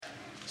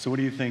So what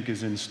do you think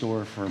is in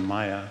store for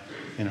Maya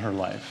in her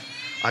life?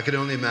 I could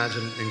only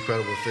imagine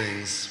incredible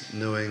things,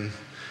 knowing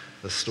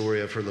the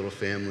story of her little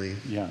family.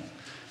 Yeah.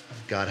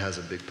 God has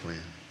a big plan.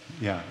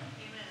 Yeah.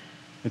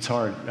 It's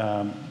hard.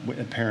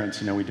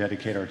 Parents, we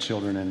dedicate our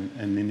children,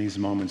 and in these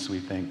moments we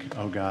think,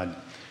 oh God,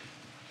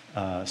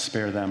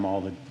 spare them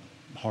all the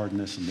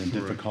hardness and the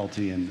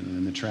difficulty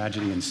and the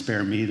tragedy, and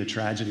spare me the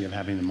tragedy of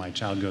having my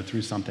child go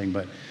through something.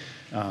 But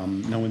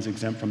no one's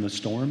exempt from the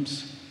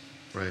storms.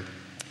 Right.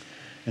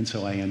 And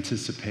so I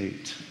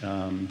anticipate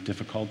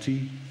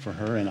difficulty for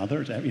her and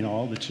others,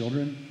 all the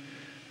children.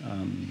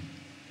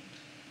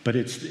 But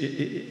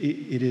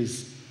it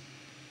is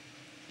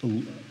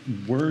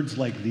words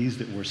like these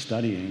that we're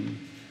studying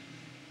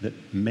that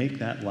make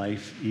that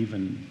life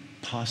even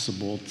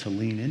possible to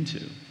lean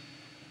into.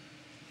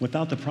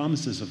 Without the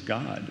promises of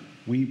God,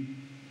 we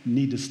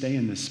need to stay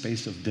in this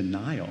space of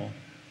denial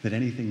that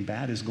anything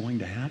bad is going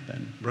to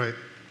happen. Right.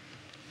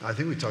 I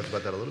think we talked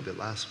about that a little bit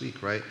last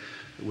week, right?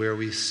 Where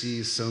we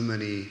see so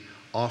many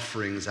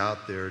offerings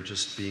out there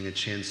just being a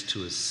chance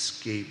to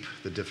escape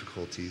the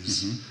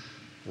difficulties.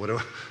 Mm-hmm.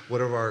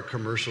 What are our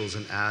commercials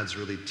and ads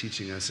really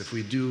teaching us? If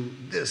we do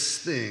this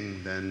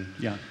thing, then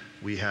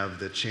we have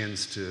the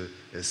chance to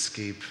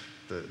escape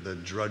the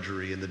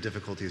drudgery and the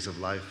difficulties of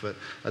life. But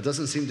that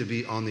doesn't seem to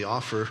be on the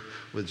offer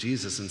with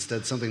Jesus.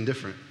 Instead, something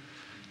different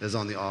is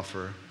on the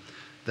offer,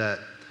 that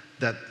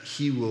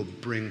he will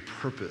bring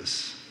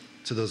purpose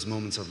to those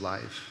moments of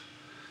life,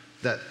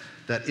 that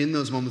in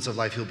those moments of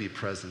life he'll be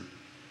present.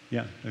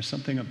 Yeah, there's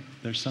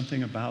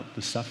something about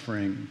the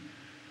suffering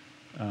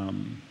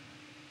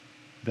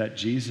that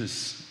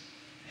Jesus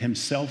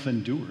himself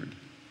endured.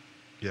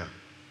 Yeah.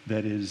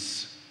 That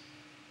is,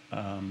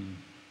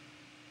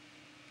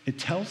 it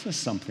tells us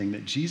something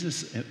that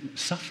Jesus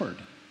suffered.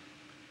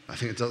 I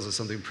think it tells us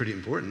something pretty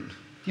important.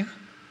 Yeah.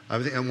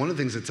 And one of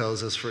the things it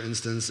tells us, for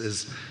instance,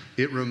 is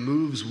it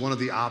removes one of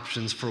the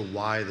options for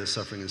why the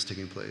suffering is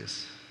taking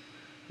place.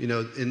 In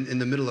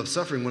the middle of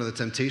suffering, one of the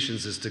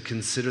temptations is to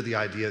consider the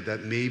idea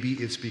that maybe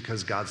it's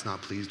because God's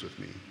not pleased with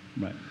me.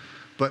 Right.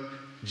 But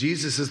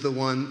Jesus is the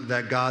one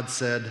that God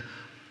said,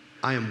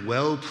 I am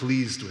well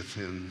pleased with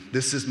him.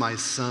 This is my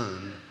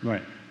son.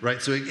 Right.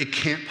 Right? So it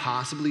can't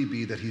possibly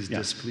be that he's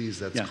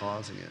displeased that's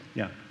causing it.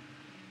 Yeah.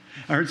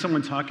 I heard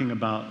someone talking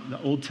about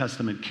the Old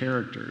Testament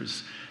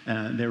characters.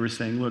 They were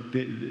saying, look,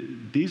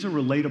 these are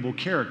relatable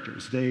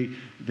characters.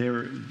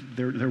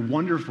 They're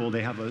wonderful.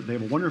 They have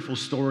a wonderful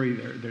story.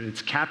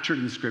 It's captured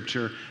in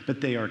Scripture,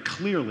 but they are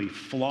clearly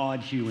flawed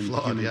human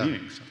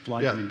beings.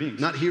 Flawed human beings.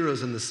 Not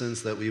heroes in the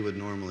sense that we would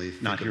normally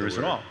think Not of heroes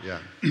the word. at all. Yeah.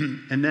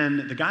 And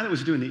then the guy that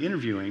was doing the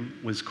interviewing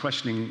was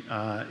questioning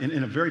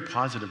in a very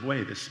positive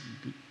way. This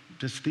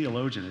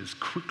theologian is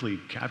quickly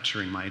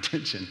capturing my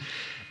attention,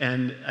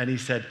 and he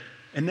said,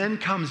 and then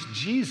comes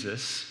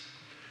Jesus,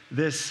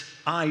 this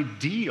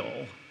ideal,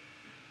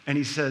 and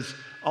he says,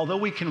 although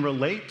we can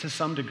relate to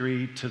some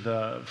degree to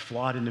the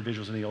flawed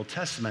individuals in the Old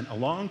Testament,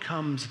 along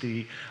comes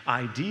the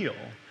ideal,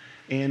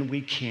 and we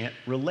can't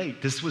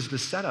relate. This was the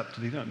setup to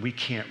the event. We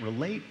can't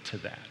relate to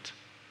that.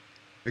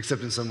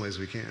 Except in some ways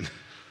we can.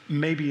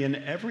 Maybe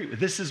in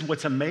this is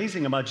what's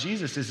amazing about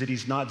Jesus, is that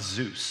he's not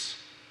Zeus.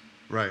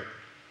 Right.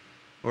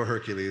 Or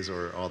Hercules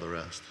or all the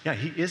rest. Yeah,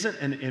 he isn't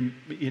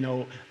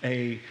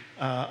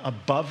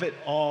above it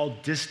all,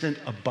 distant,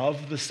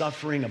 above the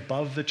suffering,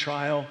 above the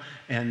trial,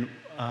 and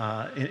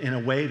in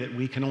a way that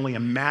we can only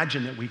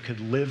imagine that we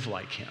could live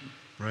like him.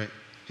 Right.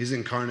 He's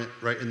incarnate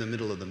right in the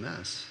middle of the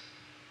mess.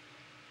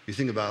 You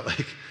think about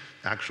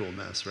actual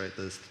mess, right?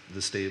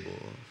 The stable,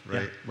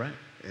 right? Yeah, right.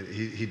 And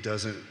he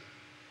doesn't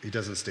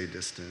stay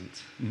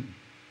distant. Mm.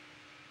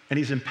 And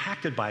he's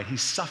impacted by it. He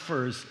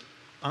suffers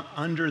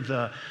under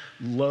the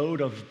load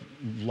of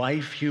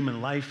life,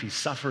 human life. He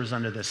suffers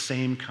under the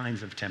same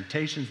kinds of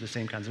temptations, the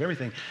same kinds of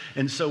everything.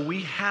 And so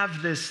we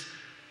have this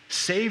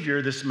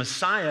Savior, this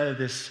Messiah,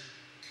 this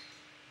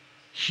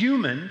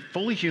human,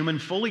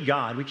 fully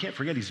God. We can't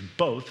forget he's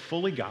both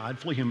fully God,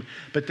 fully human.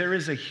 But there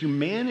is a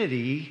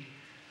humanity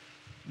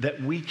that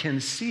we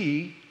can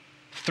see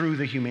through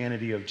the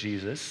humanity of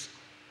Jesus.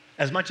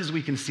 As much as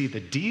we can see the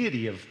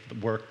deity of the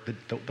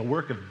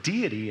work of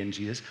deity in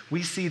Jesus,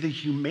 we see the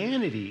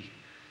humanity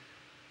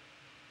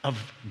of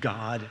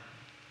God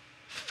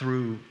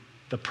through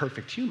the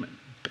perfect human,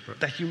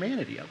 the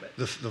humanity of it.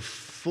 The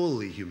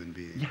fully human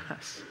being.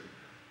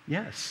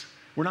 Yes.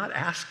 We're not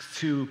asked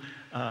to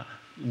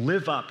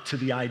live up to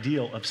the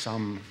ideal of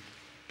some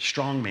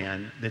strong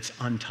man that's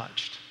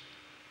untouched.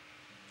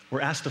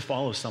 We're asked to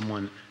follow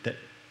someone that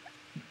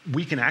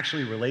we can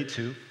actually relate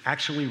to,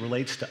 actually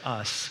relates to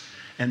us,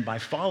 and by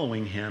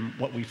following him,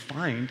 what we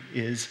find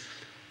is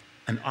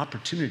an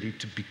opportunity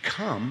to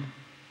become,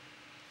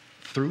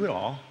 through it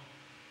all,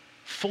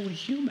 fully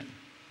human.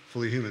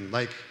 Fully human,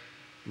 like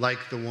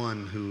the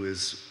one who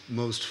is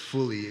most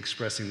fully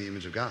expressing the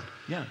image of God.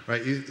 Yeah.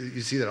 Right?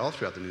 You see that all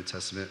throughout the New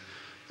Testament,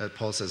 that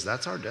Paul says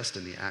that's our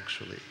destiny,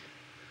 actually,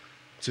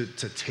 to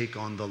take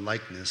on the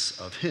likeness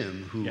of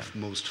him who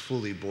most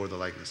fully bore the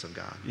likeness of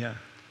God. Yeah.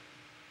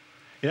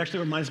 It actually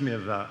reminds me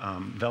of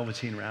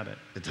Velveteen Rabbit.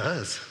 It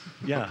does.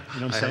 Yeah, you know what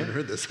I'm I saying? haven't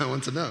heard this. I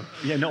want to know.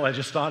 Yeah, no, I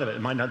just thought of it.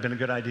 It might not have been a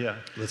good idea.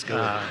 Let's go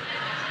with it.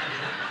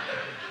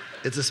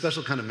 It's a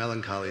special kind of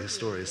melancholy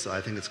story, so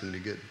I think it's going to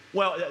be good.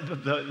 Well,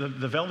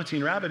 the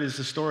Velveteen Rabbit is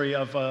the story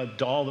of a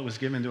doll that was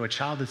given to a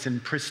child that's in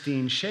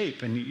pristine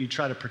shape, and you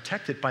try to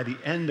protect it. By the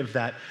end of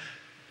that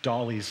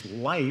Dolly's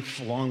life,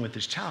 along with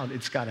this child,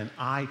 it's got an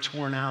eye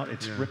torn out,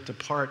 it's ripped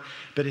apart,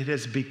 but it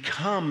has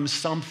become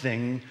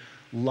something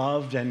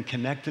loved and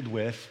connected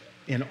with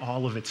in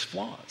all of its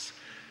flaws.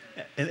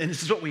 And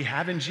this is what we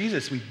have in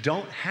Jesus. We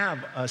don't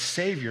have a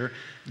Savior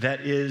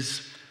that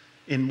is,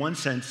 in one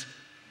sense,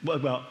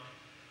 well,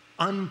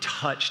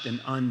 untouched and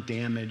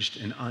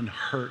undamaged and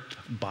unhurt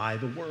by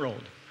the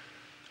world.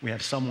 We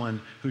have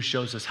someone who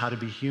shows us how to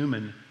be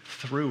human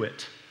through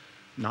it,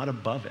 not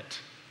above it.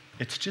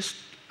 It's just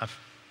a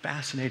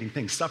fascinating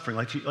thing. Suffering,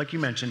 like you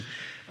mentioned,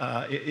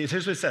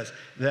 here's what it says,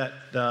 that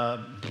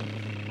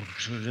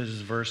this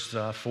is verse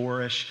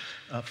 4-ish,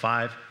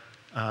 5.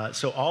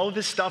 So all of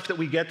this stuff that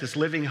we get, this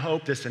living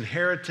hope, this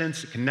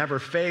inheritance, it can never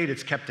fade,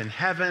 it's kept in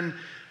heaven,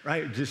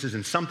 right? This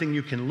isn't something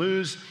you can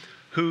lose.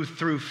 Who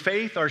through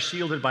faith are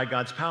shielded by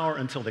God's power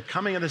until the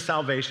coming of the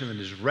salvation that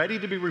is ready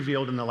to be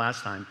revealed in the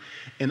last time.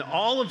 In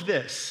all of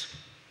this,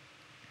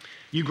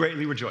 you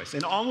greatly rejoice.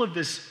 In all of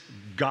this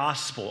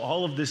gospel,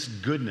 all of this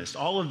goodness,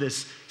 all of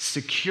this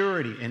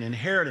security and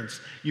inheritance,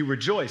 you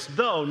rejoice,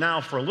 though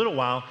now for a little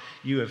while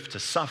you have to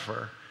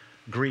suffer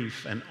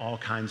grief and all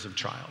kinds of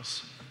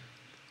trials.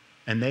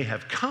 And they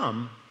have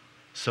come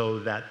so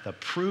that the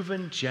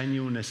proven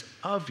genuineness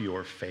of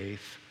your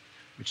faith,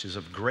 which is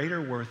of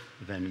greater worth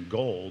than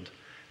gold,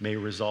 may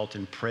result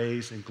in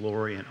praise and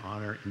glory and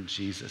honor in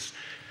Jesus.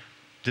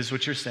 This is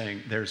what you're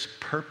saying. There's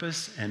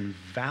purpose and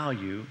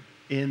value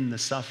in the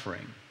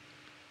suffering.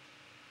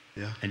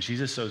 Yeah. And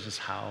Jesus shows us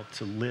how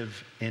to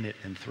live in it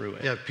and through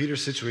it. Yeah, Peter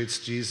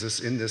situates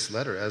Jesus in this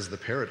letter as the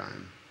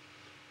paradigm.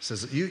 He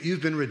says,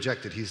 you've been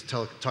rejected. He's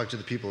talking to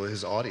the people,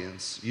 his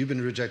audience. You've been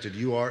rejected.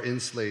 You are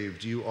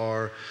enslaved. You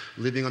are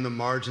living on the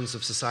margins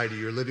of society.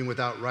 You're living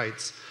without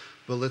rights.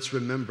 But let's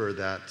remember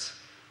that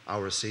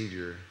our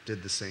Savior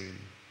did the same.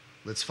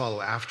 Let's follow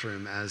after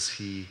him as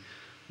he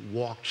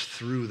walked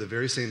through the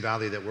very same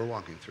valley that we're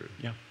walking through.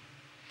 Yeah.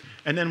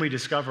 And then we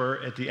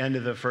discover at the end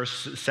of the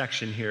first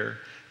section here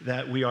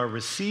that we are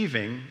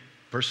receiving,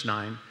 verse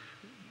 9,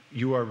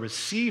 you are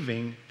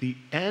receiving the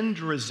end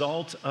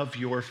result of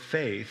your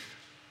faith,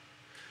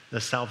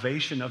 the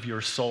salvation of your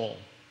soul.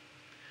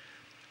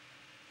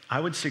 I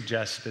would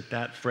suggest that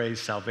that phrase,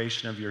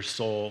 salvation of your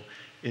soul,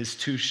 is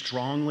too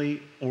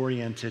strongly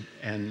oriented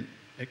and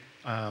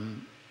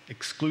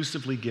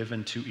exclusively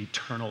given to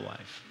eternal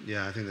life.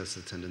 Yeah, I think that's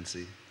the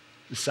tendency.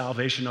 The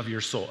salvation of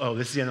your soul. Oh,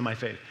 this is the end of my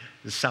faith.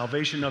 The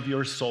salvation of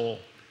your soul.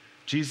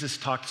 Jesus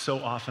talked so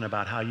often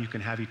about how you can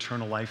have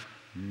eternal life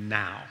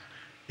now.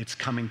 It's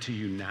coming to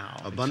you now.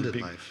 Abundant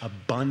life.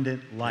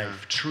 Abundant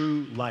life,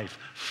 true life,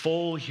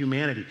 full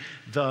humanity.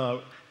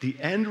 The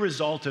end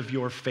result of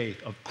your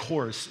faith, of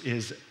course,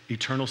 is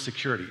eternal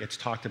security. It's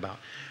talked about.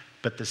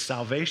 But the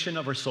salvation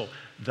of our soul,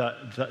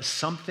 the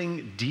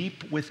something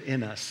deep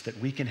within us that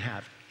we can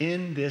have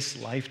in this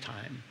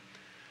lifetime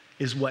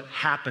is what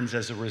happens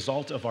as a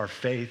result of our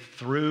faith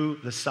through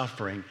the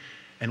suffering.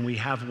 And we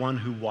have one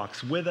who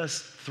walks with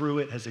us through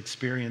it, has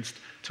experienced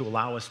to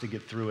allow us to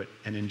get through it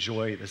and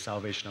enjoy the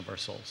salvation of our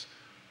souls.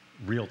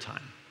 Real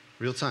time.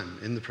 Real time,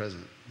 in the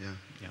present, yeah.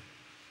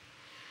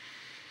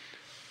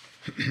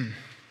 Yeah.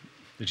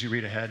 Did you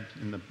read ahead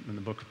in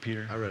the book of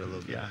Peter? I read a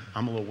little bit. Yeah,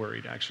 I'm a little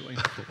worried, actually.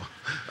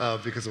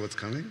 Because of what's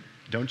coming?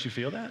 Don't you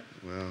feel that?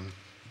 Well,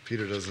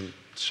 Peter doesn't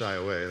shy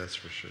away, that's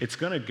for sure. It's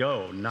going to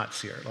go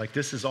nuts here. Like,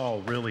 this is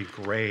all really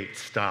great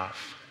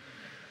stuff.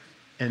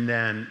 And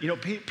then,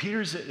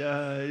 Peter's,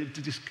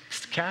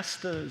 just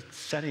cast the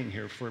setting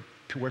here for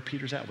where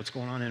Peter's at, what's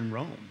going on in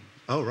Rome.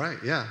 Oh, right,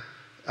 yeah.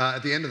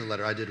 At the end of the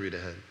letter, I did read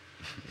ahead.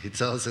 He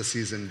tells us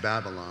he's in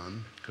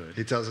Babylon. Good.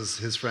 He tells us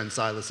his friend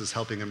Silas is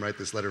helping him write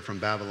this letter from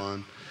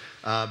Babylon.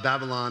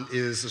 Babylon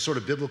is a sort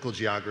of biblical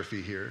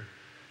geography here.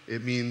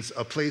 It means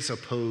a place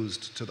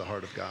opposed to the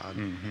heart of God.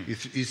 Mm-hmm.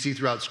 You see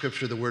throughout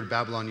Scripture the word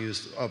Babylon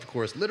used, of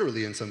course,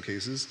 literally in some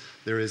cases.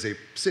 There is a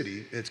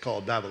city, it's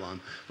called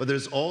Babylon. But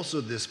there's also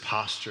this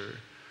posture,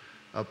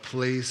 a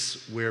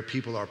place where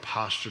people are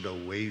postured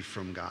away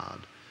from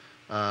God,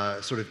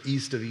 sort of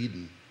east of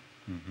Eden,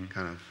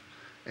 kind of.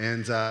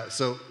 And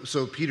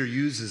so Peter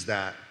uses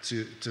that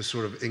to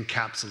sort of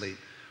encapsulate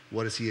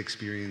what is he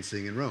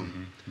experiencing in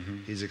Rome.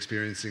 He's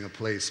experiencing a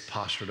place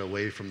postured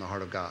away from the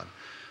heart of God.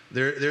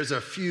 There's a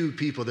few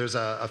people, there's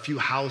a few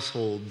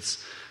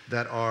households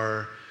that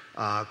are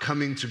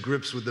coming to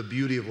grips with the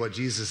beauty of what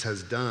Jesus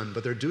has done,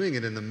 but they're doing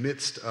it in the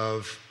midst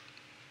of,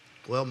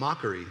 well,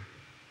 mockery,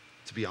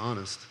 to be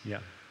honest.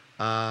 Yeah,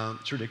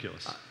 it's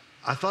ridiculous.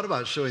 I thought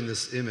about showing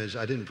this image.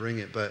 I didn't bring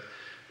it, but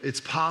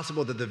it's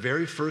possible that the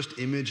very first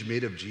image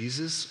made of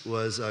Jesus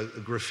was a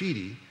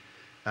graffiti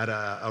at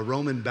a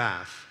Roman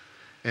bath,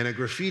 and a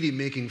graffiti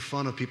making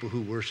fun of people who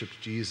worshiped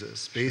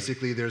Jesus.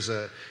 Basically, there's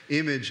an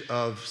image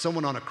of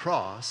someone on a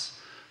cross,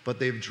 but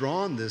they've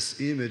drawn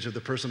this image of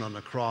the person on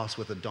the cross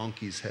with a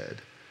donkey's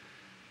head.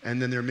 And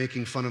then they're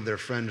making fun of their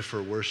friend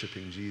for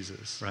worshiping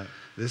Jesus. Right.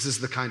 This is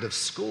the kind of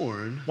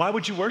scorn. Why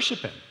would you worship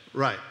him?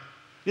 Right.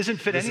 He doesn't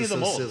fit This any is of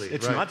the so molds. silly,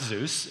 It's right. not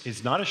Zeus.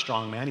 He's not a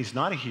strong man. He's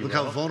not a hero. Look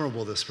how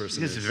vulnerable this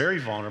person He's is. very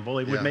vulnerable.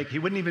 He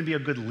wouldn't even be a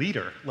good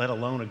leader, let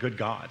alone a good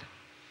God.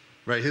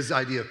 Right, his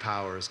idea of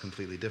power is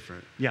completely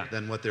different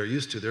than what they're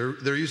used to.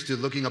 They're used to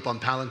looking up on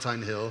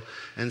Palatine Hill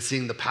and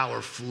seeing the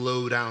power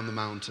flow down the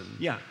mountain.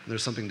 Yeah.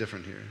 There's something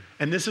different here.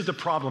 And this is the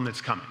problem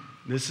that's coming.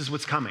 This is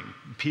what's coming.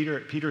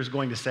 Peter is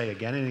going to say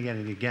again and again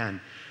and again,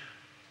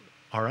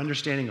 our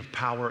understanding of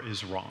power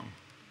is wrong.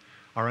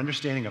 Our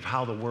understanding of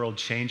how the world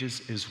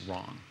changes is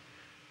wrong.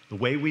 The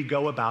way we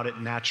go about it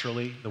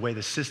naturally, the way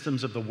the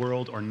systems of the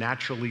world are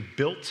naturally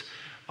built,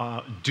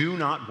 do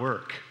not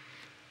work.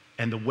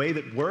 And the way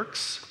that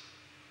works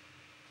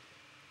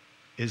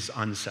is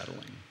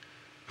unsettling.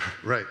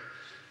 Right.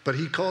 But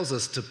he calls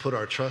us to put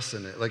our trust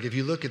in it. Like if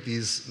you look at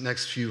these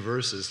next few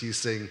verses, he's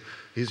saying,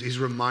 he's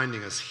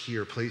reminding us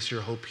here, place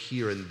your hope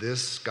here in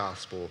this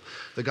gospel,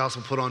 the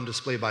gospel put on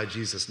display by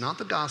Jesus, not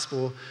the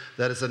gospel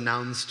that is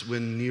announced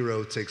when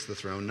Nero takes the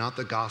throne, not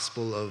the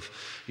gospel of,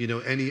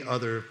 any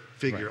other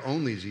figure, Right.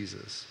 only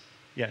Jesus.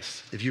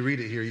 Yes. If you read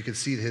it here, you can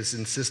see his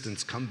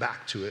insistence come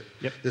back to it.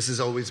 Yep. This has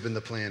always been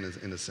the plan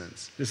in a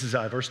sense. This is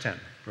verse 10.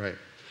 Right.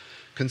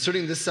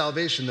 Concerning this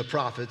salvation, the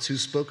prophets who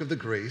spoke of the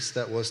grace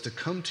that was to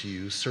come to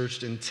you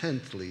searched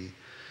intently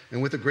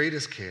and with the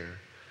greatest care,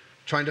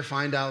 trying to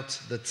find out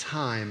the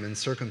time and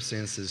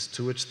circumstances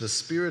to which the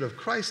Spirit of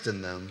Christ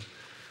in them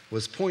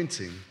was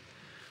pointing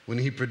when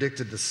he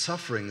predicted the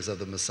sufferings of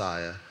the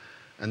Messiah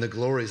and the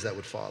glories that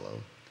would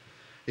follow.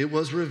 It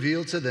was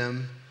revealed to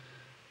them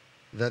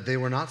that they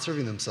were not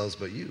serving themselves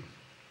but you,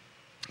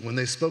 when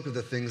they spoke of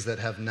the things that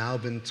have now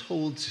been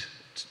told to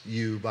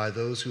you by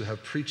those who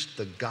have preached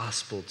the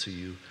gospel to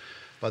you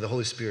by the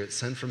Holy Spirit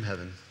sent from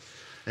heaven,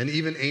 and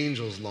even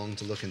angels long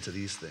to look into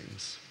these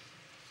things.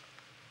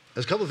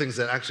 There's a couple of things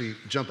that actually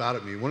jump out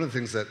at me. One of the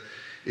things that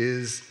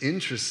is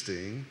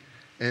interesting,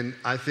 and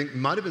I think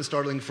might have been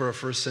startling for a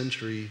first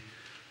century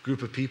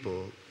group of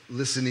people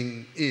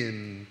listening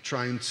in,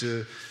 trying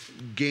to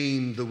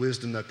gain the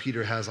wisdom that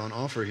Peter has on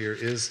offer here,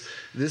 is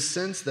this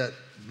sense that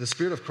the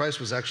Spirit of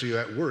Christ was actually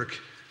at work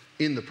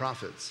in the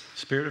prophets.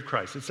 Spirit of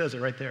Christ. It says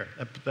it right there.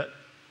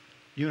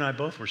 You and I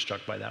both were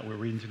struck by that. We're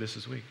reading through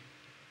this week.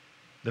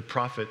 The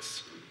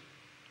prophets,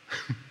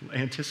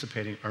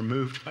 anticipating, are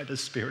moved by the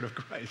Spirit of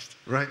Christ.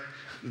 Right.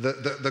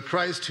 The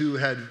Christ who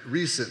had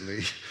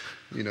recently,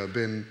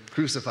 been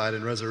crucified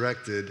and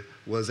resurrected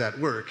was at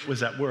work.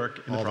 Was at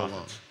work in the all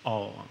prophets.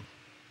 All along.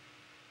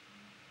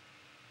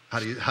 How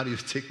do you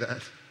take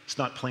that? It's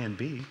not plan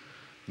B.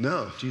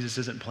 No. Jesus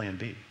isn't plan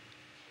B.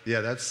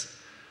 Yeah, that's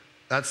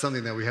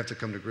something that we have to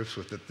come to grips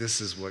with, that this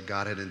is what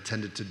God had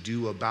intended to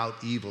do about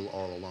evil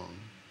all along.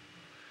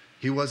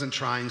 He wasn't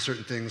trying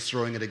certain things,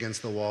 throwing it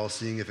against the wall,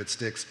 seeing if it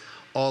sticks.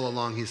 All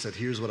along, he said,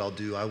 here's what I'll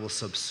do. I will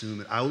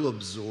subsume it. I will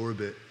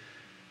absorb it.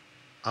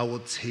 I will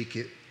take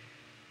it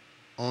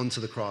onto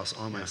the cross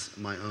on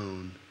my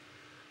own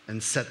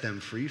and set them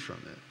free from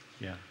it.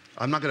 Yeah.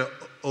 I'm not going to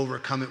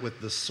overcome it with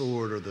the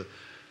sword or the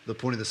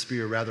point of the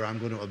spear. Rather, I'm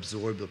going to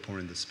absorb the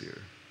point of the spear.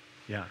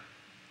 Yeah.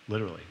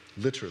 Literally.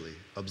 Literally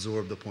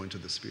absorb the point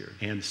of the spear.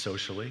 And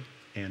socially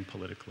and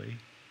politically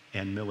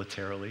and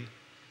militarily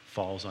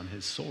falls on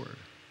his sword.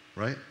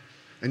 Right?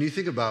 And you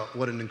think about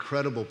what an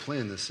incredible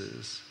plan this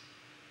is.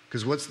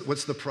 Because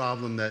what's the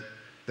problem that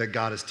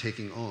God is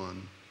taking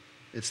on?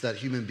 It's that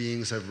human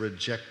beings have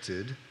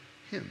rejected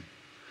him,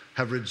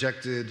 have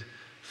rejected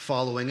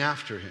following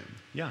after him.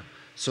 Yeah.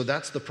 So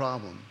that's the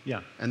problem.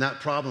 Yeah. And that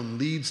problem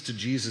leads to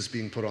Jesus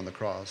being put on the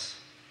cross.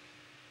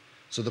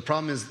 So the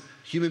problem is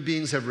human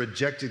beings have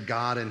rejected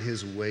God and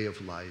his way of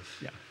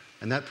life. Yeah.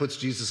 And that puts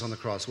Jesus on the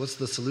cross. What's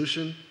the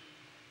solution?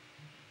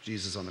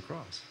 Jesus on the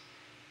cross.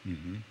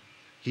 Mm-hmm.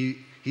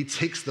 He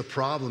takes the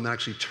problem and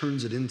actually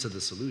turns it into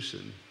the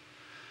solution.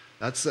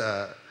 That's,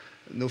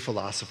 no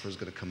philosopher is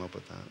going to come up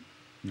with that.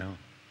 No.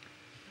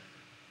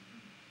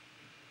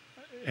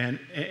 And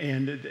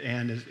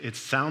it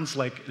sounds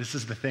like this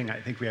is the thing I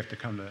think we have to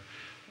come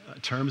to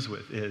terms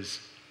with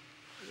is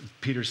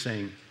Peter's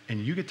saying,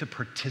 and you get to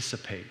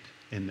participate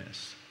in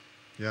this.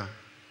 Yeah.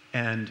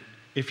 And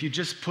if you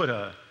just put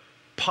a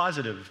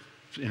positive,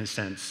 in a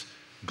sense,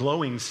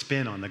 glowing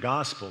spin on the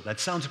gospel, that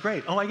sounds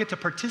great. Oh, I get to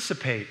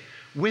participate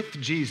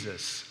with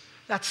Jesus.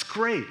 That's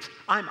great.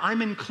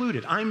 I'm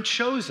included. I'm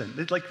chosen.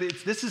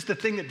 This is the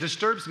thing that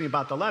disturbs me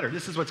about the letter.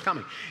 This is what's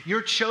coming.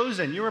 You're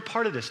chosen. You're a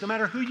part of this. No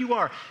matter who you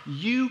are,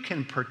 you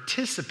can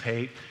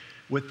participate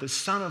with the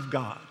Son of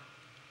God.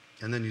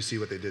 And then you see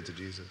what they did to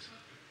Jesus.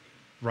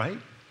 Right?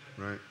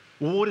 Right.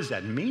 Well, what does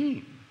that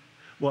mean?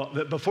 Well,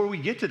 before we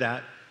get to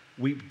that,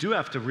 we do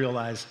have to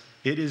realize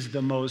it is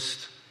the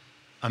most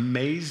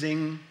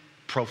amazing,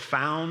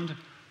 profound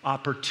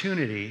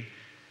opportunity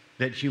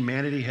that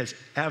humanity has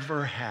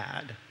ever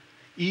had.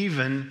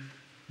 Even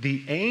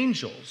the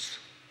angels.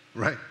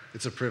 Right.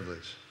 It's a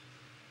privilege.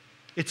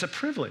 It's a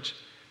privilege.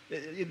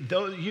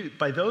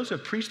 By those who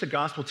have preached the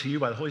gospel to you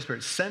by the Holy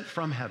Spirit sent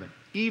from heaven,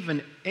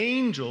 even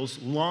angels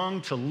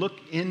long to look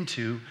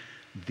into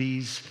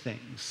these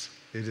things.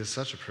 It is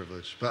such a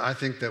privilege. But I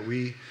think that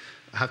we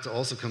have to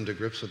also come to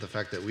grips with the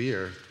fact that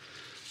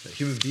that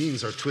human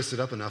beings are twisted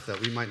up enough that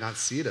we might not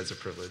see it as a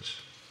privilege.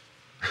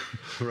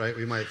 Right?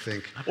 We might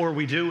think. Or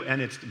we do,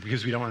 and it's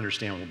because we don't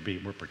understand what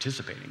we're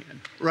participating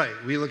in. Right.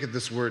 We look at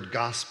this word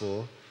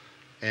gospel,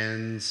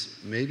 and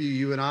maybe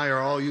you and I are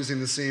all using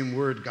the same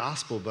word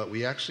gospel, but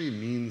we actually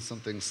mean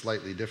something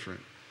slightly different.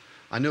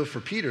 I know for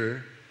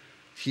Peter,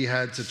 he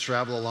had to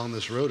travel along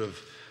this road of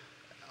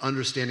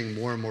understanding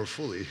more and more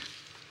fully,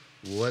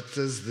 what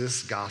does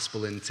this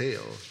gospel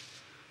entail?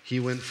 He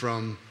went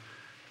from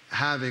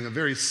having a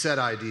very set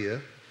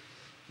idea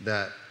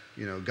that,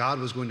 God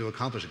was going to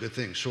accomplish a good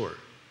thing, sure,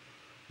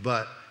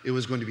 but it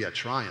was going to be a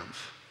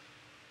triumph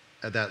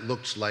that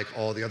looked like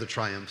all the other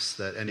triumphs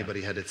that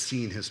anybody had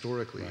seen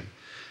historically. Right.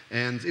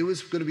 And it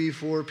was going to be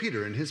for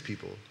Peter and his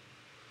people.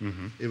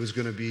 Mm-hmm. It was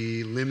going to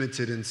be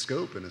limited in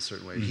scope in a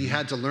certain way. Mm-hmm. He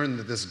had to learn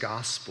that this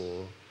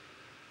gospel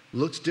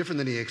looked different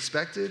than he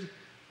expected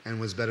and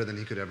was better than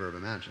he could ever have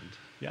imagined.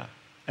 Yeah.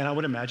 And I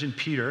would imagine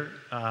Peter,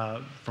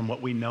 from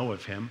what we know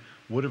of him,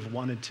 would have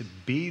wanted to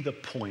be the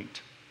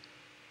point,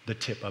 the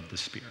tip of the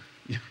spear.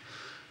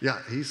 Yeah,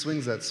 he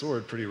swings that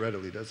sword pretty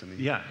readily, doesn't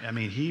he? Yeah, I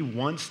mean, he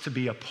wants to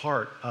be a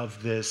part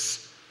of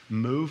this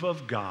move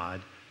of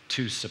God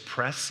to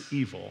suppress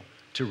evil,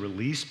 to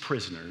release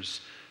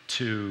prisoners,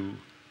 to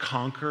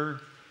conquer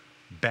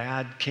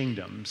bad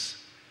kingdoms,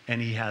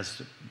 and he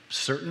has a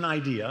certain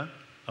idea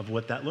of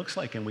what that looks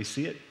like, and we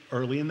see it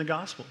early in the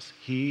Gospels.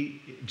 He,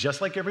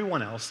 just like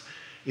everyone else,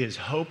 is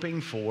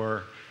hoping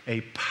for a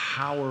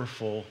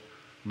powerful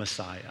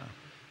Messiah.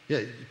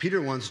 Yeah,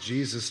 Peter wants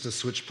Jesus to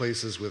switch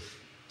places with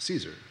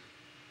Caesar,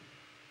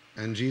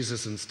 and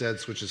Jesus instead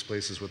switches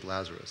places with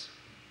Lazarus.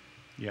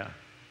 Yeah.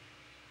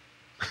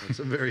 It's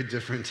a very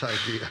different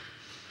idea.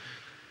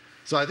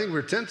 So I think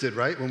we're tempted,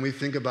 right, when we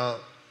think about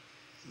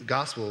the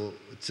gospel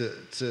to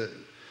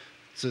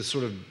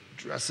sort of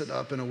dress it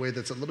up in a way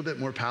that's a little bit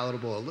more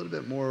palatable, a little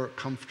bit more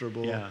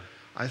comfortable. Yeah.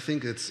 I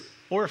think it's...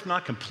 Or if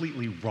not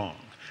completely wrong.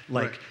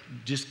 Like, right.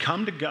 Just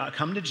come to God,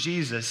 come to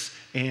Jesus,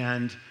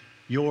 and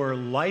your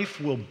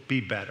life will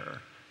be better.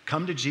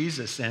 Come to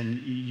Jesus,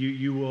 and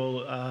you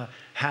will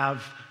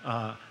have,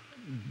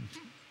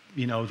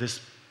 this,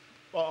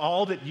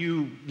 all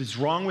that's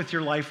wrong with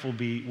your life will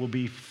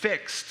be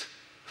fixed.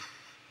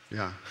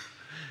 Yeah.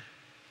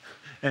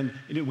 And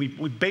we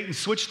bait and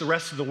switch the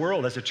rest of the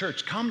world as a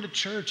church. Come to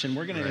church, and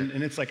we're going right. to,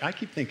 and it's like, I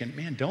keep thinking,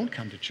 man, don't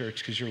come to church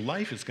because your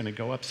life is going to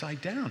go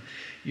upside down.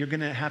 You're going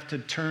to have to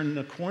turn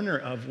the corner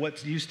of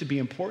what used to be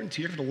important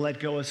to you. You're going to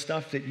let go of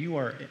stuff that you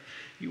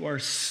are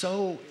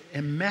so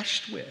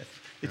enmeshed with.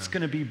 It's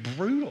going to be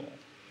brutal.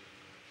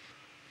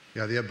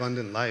 Yeah, the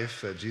abundant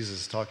life that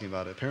Jesus is talking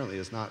about apparently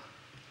is not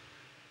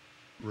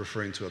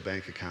referring to a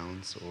bank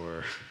account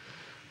or,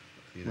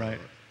 right.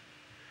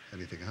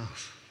 anything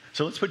else.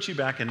 So let's put you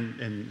back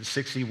in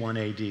 61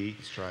 AD.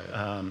 Let's try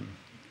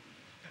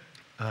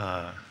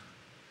it.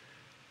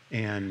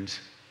 And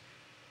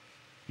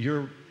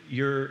you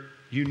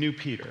knew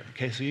Peter.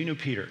 Okay, so you knew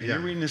Peter. And yeah. You're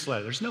reading this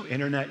letter. There's no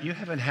internet. You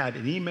haven't had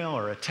an email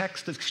or a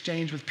text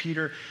exchange with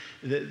Peter.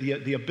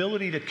 The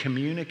ability to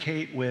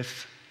communicate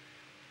with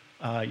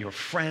your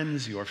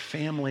friends, your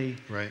family,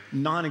 right.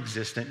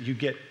 non-existent. You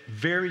get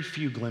very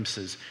few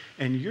glimpses.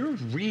 And you're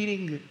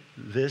reading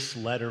this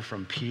letter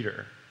from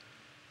Peter.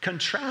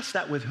 Contrast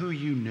that with who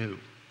you knew.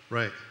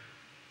 Right.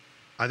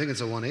 I think it's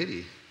a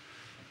 180,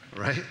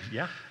 right?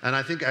 Yeah. And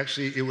I think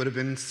actually it would have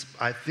been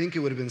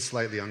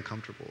slightly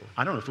uncomfortable.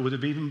 I don't know if it would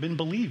have even been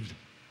believed.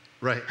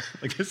 Right.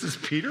 Like, this is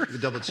Peter?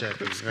 Double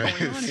checking, right?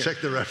 Going on here?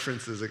 Check the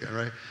references again,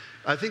 right?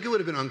 I think it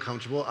would have been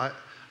uncomfortable. I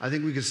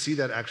think we could see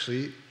that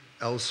actually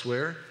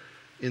elsewhere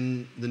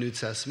in the New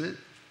Testament.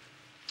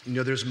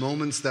 There's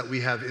moments that we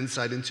have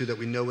insight into that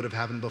we know would have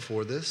happened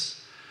before this.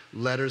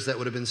 Letters that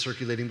would have been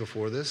circulating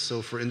before this.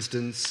 So, for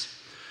instance,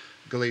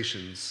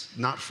 Galatians,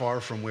 not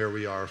far from where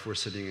we are if we're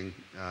sitting in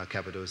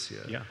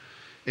Cappadocia. Yeah.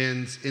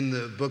 And in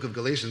the book of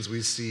Galatians,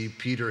 we see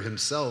Peter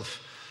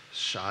himself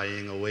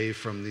shying away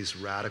from these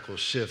radical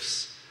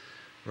shifts,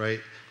 right?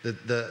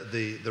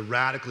 The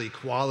radical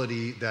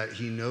equality that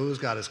he knows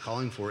God is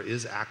calling for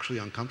is actually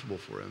uncomfortable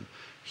for him.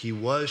 He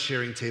was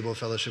sharing table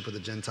fellowship with the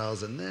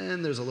Gentiles, and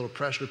then there's a little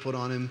pressure put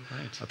on him,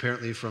 right.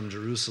 apparently from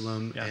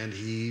Jerusalem, yeah. and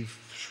he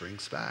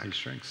shrinks back. He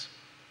shrinks.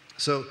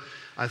 So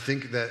I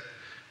think that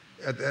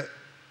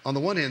on the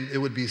one hand, it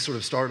would be sort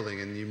of startling,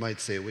 and you might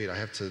say, wait, I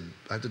have to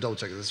double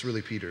check. Is this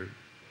really Peter?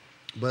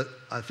 But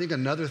I think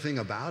another thing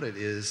about it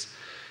is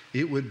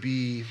it would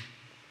be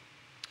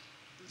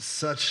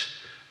such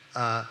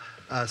a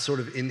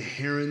sort of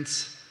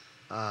inherent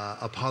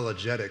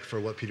apologetic for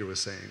what Peter was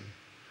saying.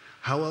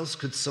 How else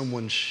could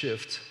someone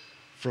shift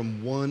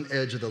from one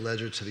edge of the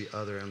ledger to the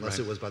other unless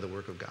right. it was by the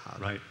work of God?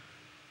 Right,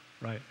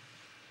 right.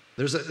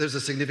 There's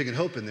a significant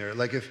hope in there.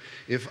 Like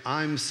if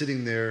I'm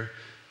sitting there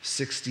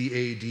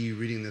 60 AD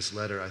reading this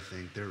letter, I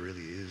think there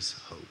really is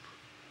hope.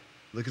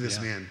 Look at this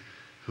yeah. man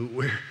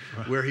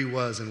where he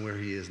was and where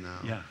he is now.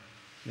 Yeah,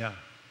 yeah.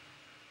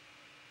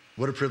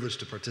 What a privilege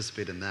to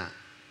participate in that.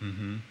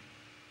 Mm-hmm.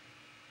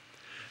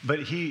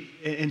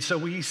 And so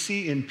we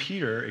see in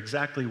Peter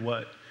exactly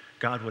what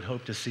God would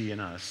hope to see in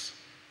us.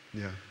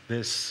 Yeah.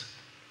 This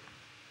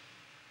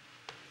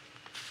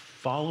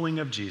following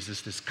of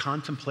Jesus, this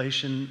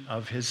contemplation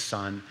of his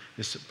son,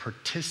 this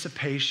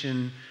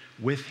participation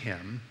with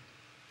him,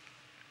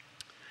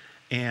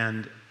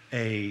 and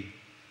a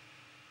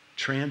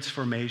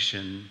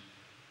transformation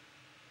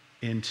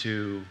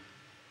into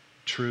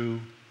true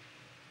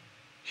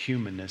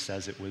humanness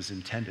as it was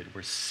intended.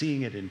 We're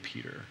seeing it in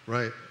Peter.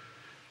 Right.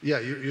 Yeah,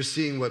 you're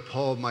seeing what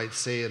Paul might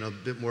say in a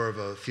bit more of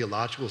a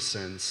theological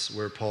sense,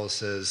 where Paul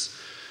says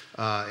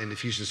in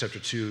Ephesians chapter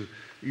 2,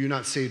 you're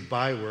not saved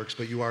by works,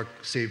 but you are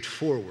saved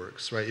for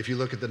works, right? If you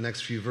look at the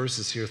next few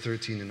verses here,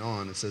 13 and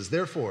on, it says,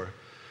 therefore,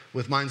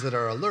 with minds that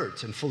are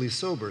alert and fully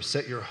sober,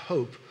 set your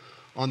hope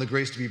on the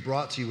grace to be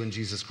brought to you when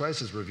Jesus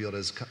Christ is revealed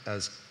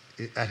as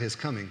at his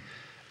coming,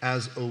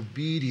 as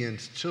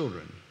obedient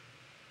children.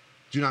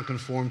 Do not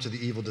conform to the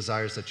evil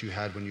desires that you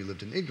had when you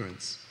lived in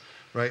ignorance,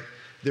 right?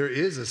 There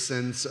is a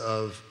sense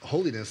of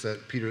holiness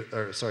that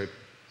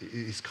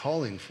he's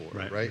calling for,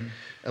 right? Mm-hmm.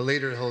 And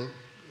later he'll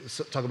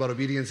talk about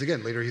obedience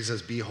again. Later he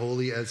says, be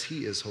holy as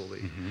he is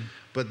holy. Mm-hmm.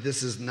 But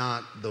this is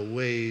not the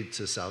way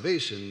to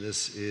salvation.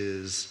 This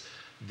is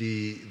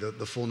the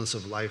fullness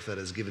of life that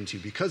is given to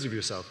you because of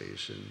your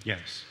salvation.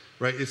 Yes.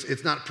 Right?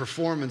 It's not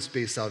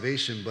performance-based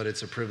salvation, but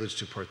it's a privilege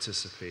to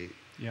participate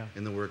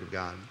in the work of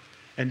God.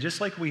 And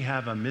just like we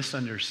have a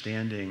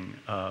misunderstanding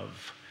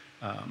of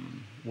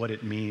what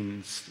it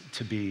means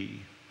to be,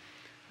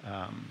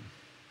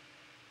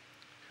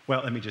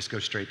 well, let me just go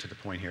straight to the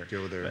point here.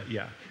 Go there.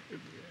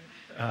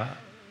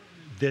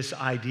 This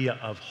idea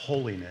of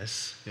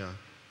holiness Yeah.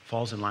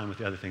 falls in line with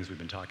the other things we've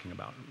been talking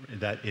about,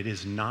 that it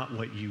is not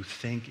what you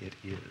think it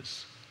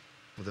is.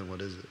 Well, then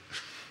what is it?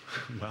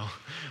 Well,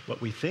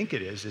 what we think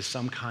it is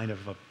some kind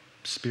of a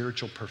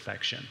spiritual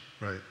perfection.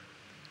 Right.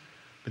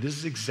 But this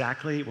is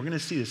exactly, we're going to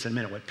see this in a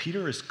minute. What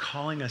Peter is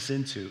calling us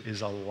into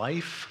is a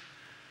life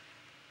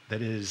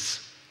that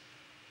is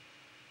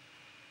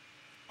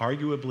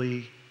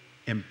arguably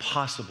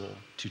impossible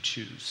to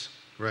choose.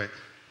 Right.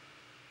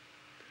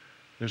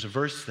 There's a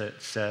verse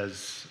that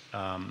says,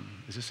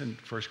 is this in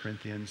 1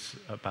 Corinthians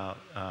about...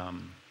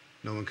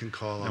 no one can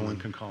call on No one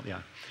them. can call,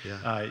 yeah.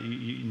 Yeah.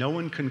 No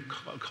one can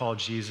call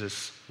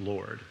Jesus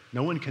Lord.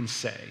 No one can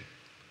say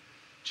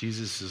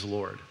Jesus is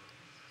Lord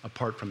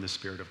apart from the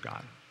Spirit of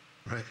God.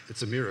 Right.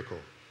 It's a miracle.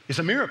 It's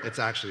a miracle. It's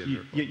actually a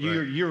miracle.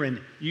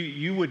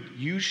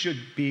 You should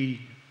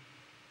be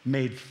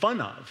made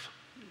fun of.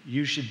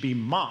 You should be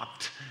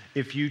mocked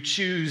if you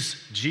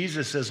choose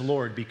Jesus as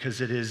Lord,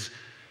 because it is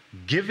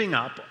giving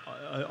up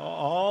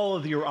all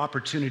of your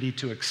opportunity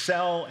to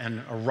excel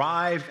and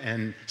arrive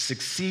and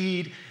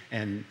succeed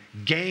and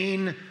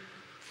gain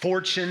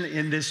fortune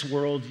in this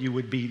world. You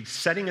would be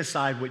setting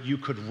aside what you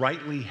could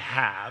rightly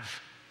have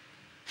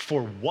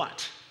for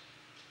what?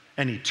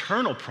 An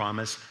eternal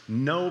promise,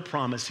 no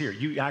promise here.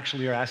 You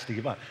actually are asked to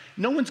give up.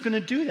 No one's going to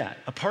do that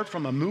apart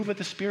from a move of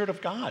the Spirit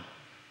of God.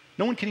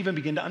 No one can even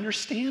begin to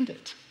understand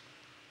it.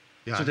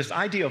 Yeah. So this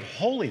idea of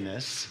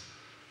holiness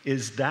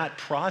is that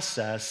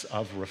process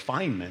of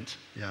refinement.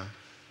 Yeah.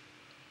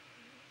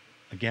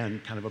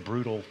 Again, kind of a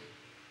brutal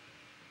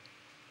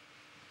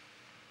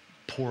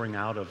pouring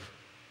out of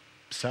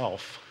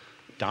self,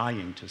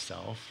 dying to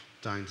self.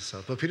 Dying to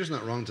self. But Peter's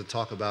not wrong to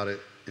talk about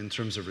it in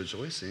terms of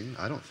rejoicing,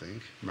 I don't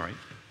think. Right.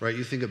 Right?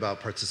 You think about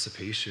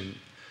participation.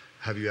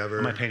 Have you ever...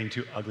 Am I painting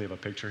too ugly of a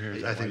picture here?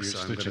 Is I that why think you're so.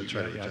 I'm going to switching?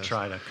 try to adjust.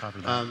 Try to cover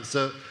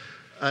that.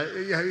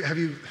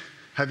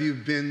 Have you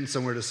been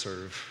somewhere to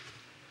serve?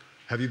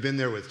 Have you been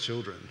there with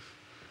children?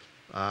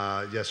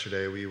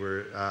 Yesterday we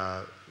were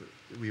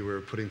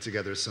putting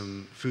together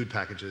some food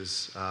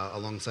packages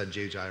alongside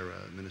J.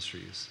 Jireh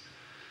Ministries.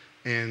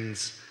 And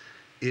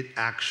it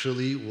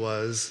actually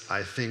was,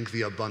 I think,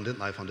 the abundant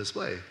life on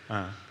display.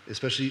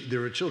 Especially,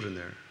 there were children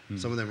there.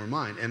 Some of them were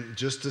mine. And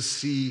just to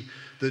see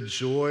the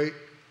joy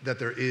that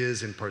there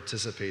is in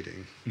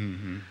participating.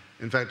 Mm-hmm.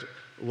 In fact,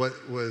 what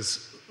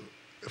was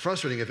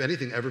frustrating, if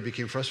anything ever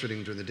became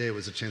frustrating during the day,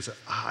 was a chance that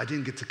I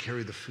didn't get to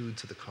carry the food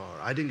to the car.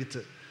 I didn't get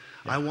to,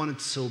 I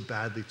wanted so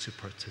badly to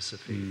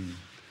participate.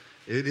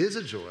 It is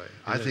a joy.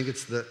 I think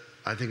it's the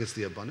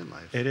abundant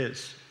life. It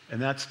is.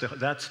 And that's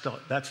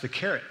the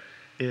carrot,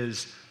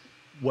 is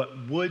what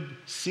would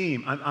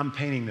seem, I'm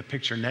painting the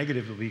picture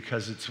negatively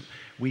because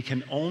we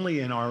can only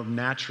in our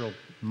natural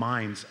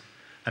minds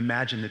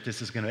imagine that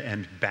this is going to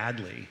end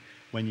badly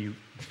when you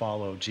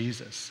follow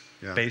Jesus,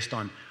 based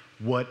on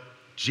what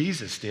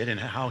Jesus did and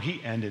how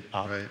he ended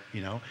up,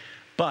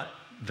 But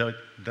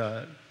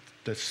the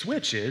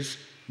switch is,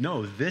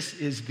 no, this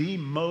is the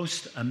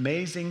most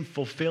amazing,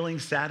 fulfilling,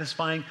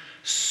 satisfying,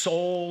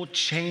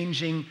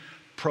 soul-changing,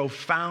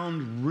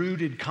 profound,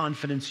 rooted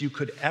confidence you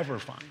could ever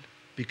find.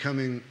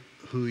 Becoming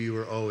who you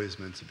were always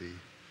meant to be.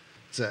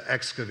 It's an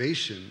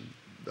excavation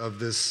of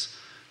this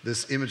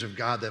this image of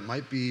God that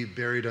might be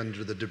buried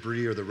under the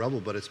debris or the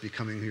rubble, but it's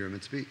becoming who you're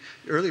meant to be.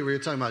 Earlier, we were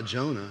talking about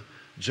Jonah.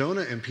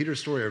 Jonah and Peter's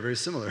story are very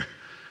similar.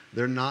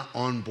 They're not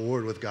on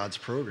board with God's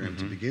program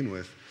to begin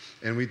with.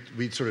 And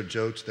we sort of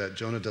joked that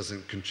Jonah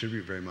doesn't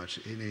contribute very much,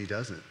 and he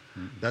doesn't.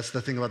 That's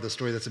the thing about the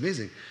story that's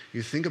amazing.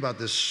 You think about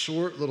this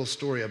short little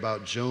story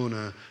about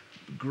Jonah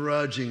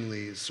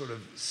grudgingly, sort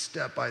of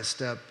step by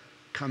step,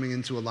 coming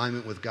into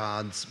alignment with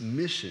God's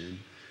mission.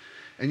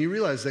 And you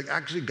realize that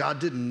actually God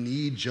didn't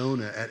need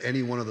Jonah at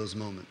any one of those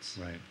moments.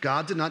 Right.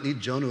 God did not need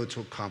Jonah to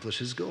accomplish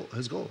his goal.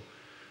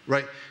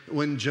 Right?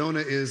 When Jonah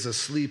is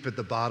asleep at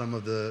the bottom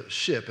of the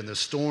ship and the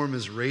storm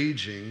is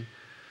raging,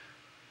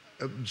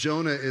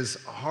 Jonah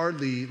is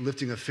hardly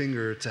lifting a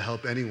finger to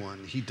help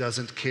anyone. He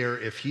doesn't care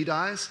if he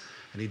dies,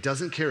 and he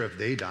doesn't care if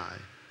they die.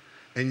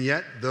 And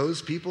yet,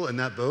 those people in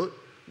that boat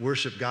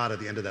worship God at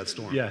the end of that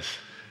storm. Yes.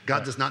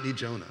 God does not need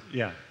Jonah.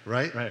 Yeah.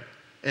 Right? Right.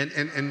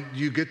 And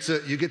you get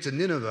to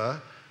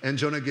Nineveh, and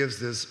Jonah gives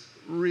this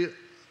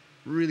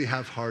really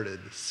half-hearted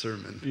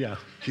sermon. Yeah.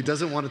 He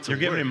doesn't want it to work.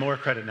 You're giving him more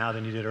credit now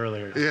than you did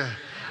earlier. Yeah.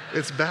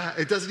 It's bad.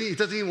 He doesn't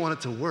even want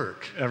it to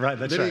work. Right,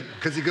 that's right.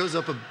 Because he goes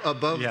up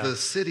above the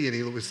city, and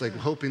he was like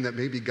hoping that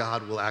maybe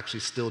God will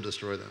actually still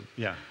destroy them.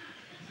 Yeah.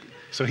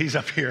 So he's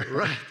up here.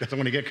 Right. Doesn't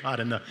want to get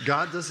caught in the...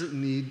 God doesn't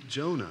need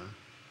Jonah.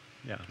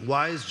 Yeah.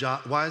 Why is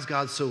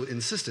God so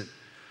insistent?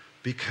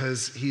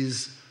 Because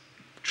he's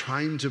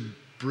trying to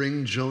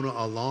bring Jonah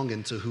along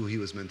into who he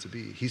was meant to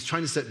be. He's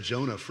trying to set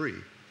Jonah free.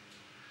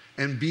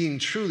 And being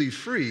truly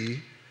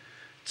free,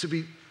 to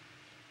be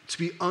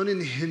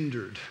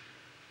unhindered,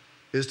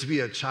 is to be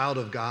a child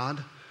of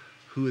God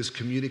who is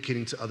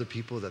communicating to other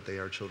people that they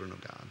are children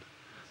of God.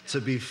 To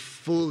be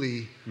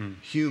fully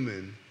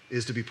human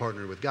is to be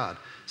partnered with God.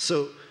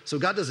 So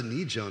God doesn't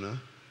need Jonah,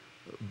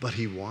 but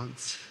he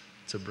wants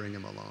to bring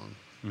him along.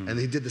 And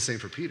he did the same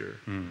for Peter.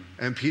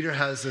 And Peter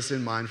has this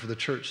in mind for the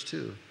church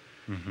too.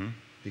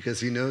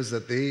 Because he knows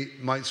that they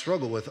might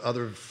struggle with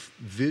other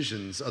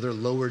visions, other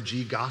lower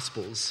G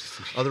gospels,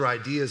 other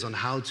ideas on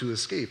how to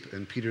escape.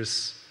 And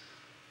Peter's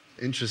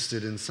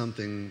interested in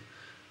something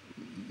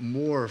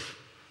more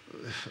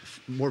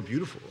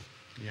beautiful,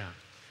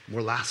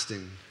 more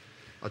lasting,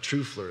 a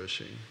true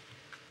flourishing.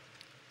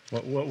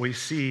 What we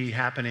see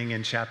happening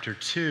in chapter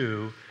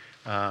 2,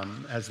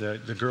 as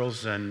the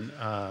girls and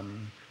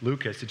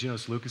Lucas, did you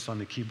notice Lucas on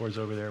the keyboards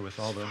over there with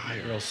all the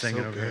girls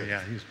singing over there?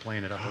 Yeah, he was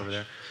playing it up over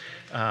there.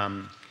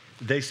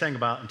 They sang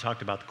about and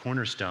talked about the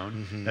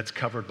cornerstone that's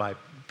covered by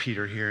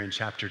Peter here in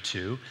chapter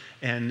 2.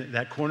 And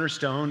that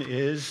cornerstone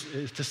is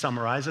to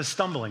summarize, a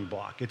stumbling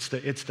block. It's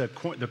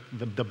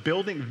the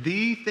building,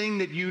 the thing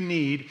that you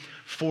need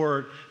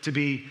to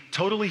be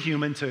totally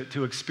human,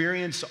 to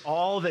experience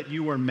all that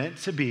you were meant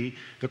to be.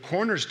 The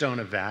cornerstone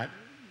of that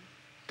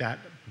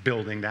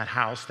building, that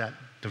house, that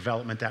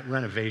development, that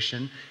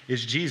renovation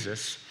is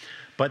Jesus.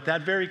 But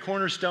that very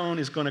cornerstone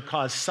is going to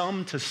cause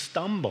some to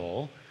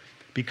stumble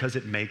because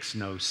it makes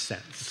no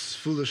sense. It's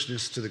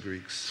foolishness to the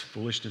Greeks.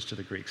 Foolishness to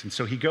the Greeks. And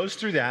so he goes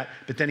through that,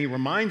 but then he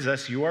reminds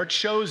us, you are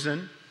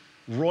chosen,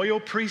 royal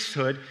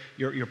priesthood,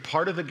 you're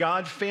part of the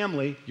God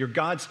family, you're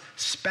God's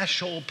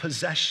special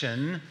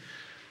possession,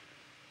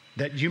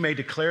 that you may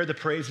declare the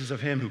praises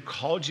of him who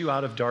called you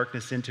out of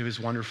darkness into his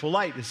wonderful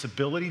light. This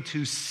ability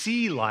to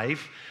see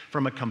life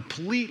from a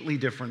completely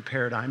different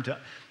paradigm, to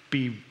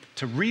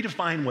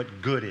redefine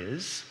what good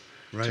is,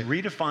 right, to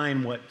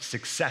redefine what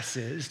success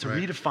is, to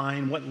right,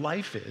 redefine what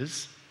life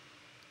is.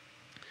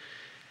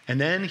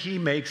 And then he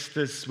makes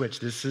the switch.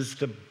 This is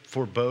the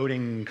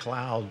foreboding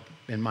cloud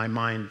in my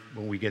mind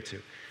when we get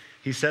to.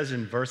 He says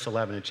in verse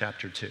 11 in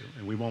chapter 2,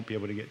 and we won't be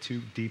able to get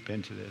too deep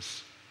into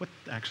this. What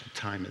actual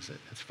time is it?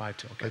 It's 5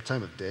 till. Okay.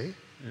 Time of day?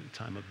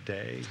 Time of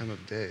day. Time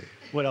of day.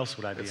 What else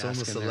would I be it's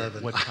asking? Almost 11.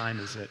 There? What time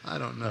is it? I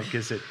don't know. Like,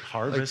 is it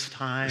harvest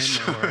time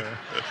sure.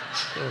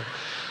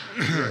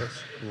 or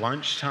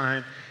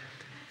lunchtime?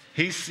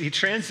 He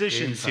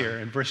transitions here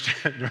in verse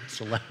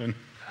 11.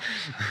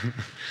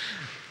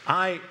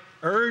 I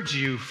urge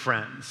you,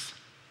 friends,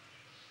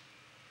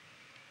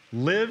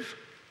 live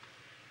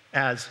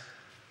as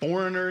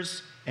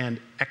foreigners and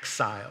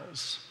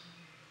exiles.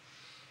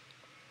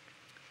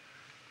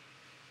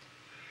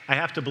 I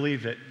have to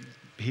believe that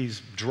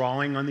he's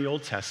drawing on the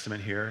Old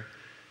Testament here,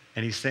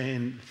 and he's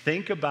saying,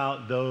 think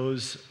about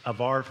those of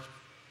our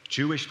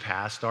Jewish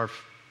past, our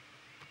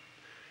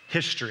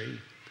history,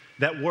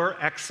 that were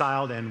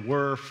exiled and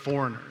were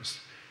foreigners.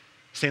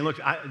 Saying, look,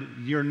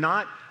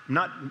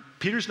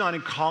 Peter's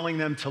not calling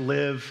them to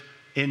live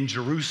in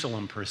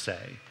Jerusalem per se.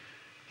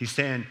 He's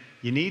saying,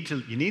 you need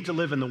to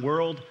live in the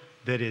world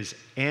that is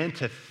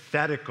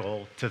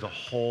antithetical to the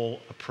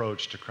whole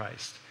approach to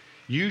Christ.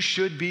 You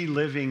should be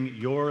living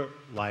your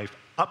life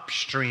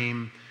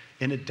upstream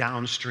in a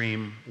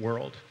downstream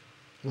world.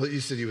 Well, you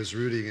said he was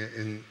rooting it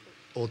in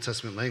Old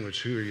Testament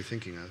language. Who are you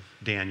thinking of?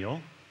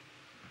 Daniel.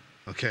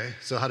 Okay,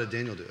 so how did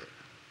Daniel do it?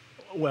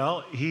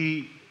 Well,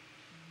 he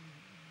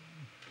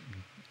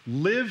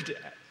lived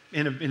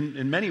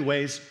in many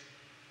ways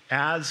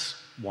as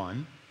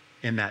one,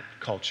 in that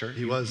culture.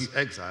 He was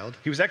exiled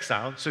He was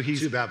exiled, so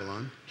to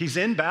Babylon. he's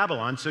in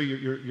Babylon, so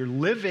you're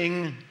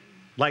living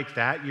like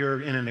that.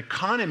 You're in an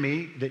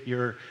economy that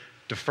you're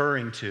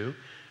deferring to.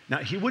 Now,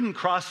 he wouldn't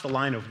cross the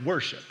line of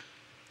worship.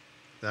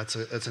 That's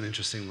an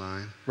interesting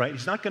line. Right?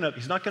 He's not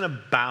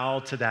gonna bow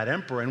to that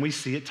emperor, and we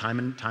see it time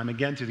and time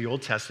again through the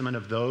Old Testament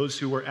of those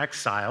who were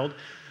exiled,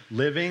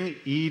 living,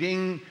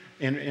 eating,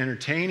 and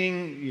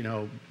entertaining,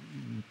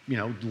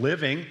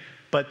 living.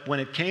 But when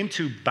it came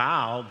to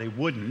bow, they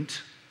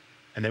wouldn't,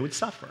 and they would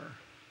suffer.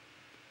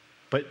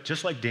 But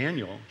just like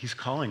Daniel, he's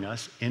calling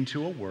us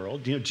into a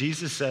world.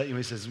 Jesus said,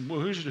 he says, well,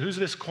 who's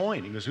this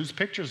coin? He goes, whose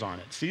picture's on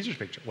it? Caesar's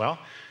picture. Well,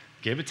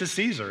 give it to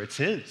Caesar. It's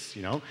his,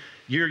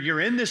 You're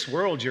in this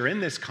world, you're in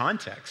this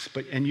context,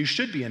 and you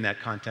should be in that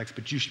context,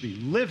 but you should be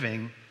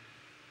living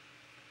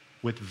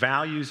with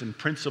values and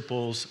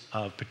principles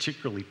of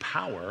particularly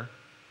power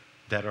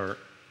that are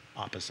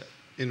opposite.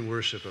 In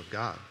worship of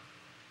God.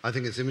 I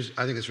think it's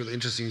really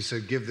interesting. You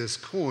said, give this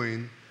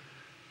coin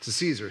to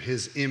Caesar.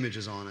 His image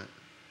is on it.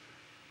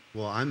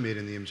 Well, I'm made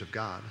in the image of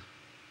God.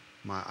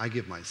 I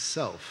give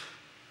myself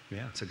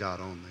to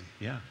God only.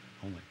 Yeah,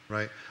 only.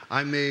 Right?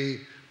 I may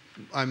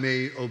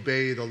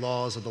obey the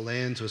laws of the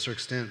land to a certain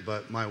extent,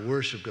 but my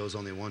worship goes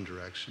only one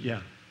direction.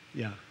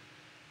 Yeah.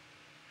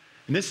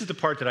 And this is the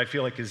part that I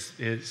feel like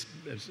is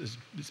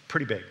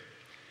pretty big.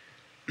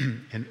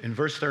 In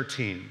verse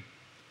 13,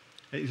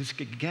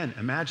 again,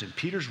 imagine,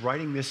 Peter's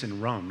writing this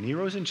in Rome.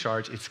 Nero's in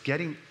charge. It's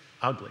getting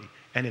ugly,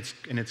 and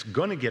it's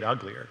going to get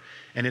uglier.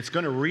 And it's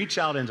going to reach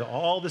out into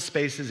all the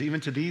spaces,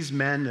 even to these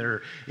men that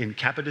are in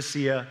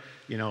Cappadocia,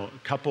 a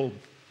couple,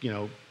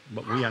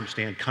 what we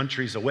understand,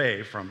 countries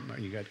away from,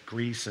 you got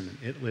Greece and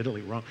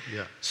Italy, Rome.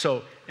 Yeah.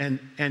 So, and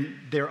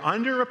they're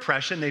under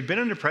oppression. They've been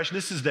under oppression.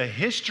 This is the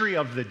history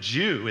of the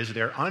Jew, is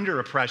they're under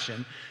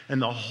oppression.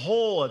 And the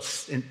whole,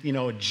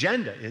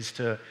 agenda is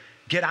to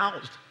get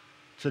out,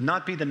 to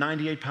not be the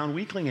 98-pound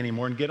weakling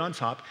anymore and get on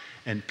top.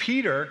 And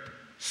Peter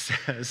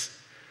says,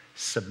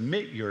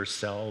 submit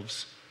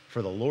yourselves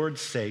for the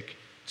Lord's sake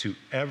to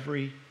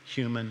every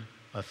human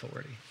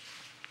authority.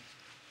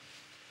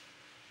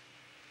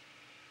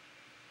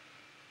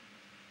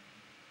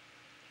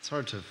 It's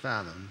hard to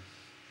fathom,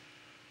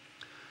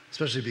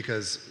 especially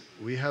because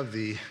we have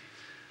the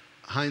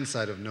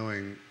hindsight of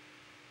knowing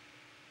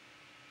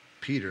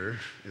Peter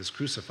is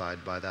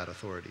crucified by that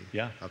authority,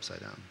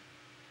 upside down.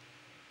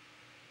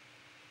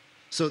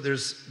 So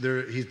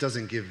he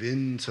doesn't give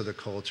in to the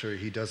culture.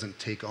 He doesn't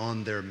take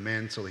on their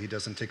mantle. He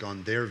doesn't take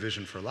on their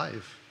vision for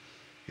life.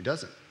 He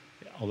doesn't.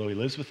 Although he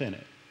lives within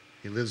it.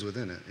 He lives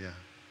within it,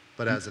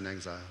 but as an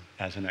exile.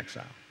 As an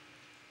exile.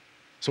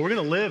 So we're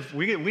going to live,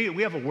 we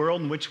have a world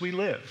in which we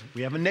live.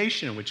 We have a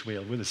nation in which we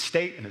live. We have a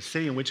state and a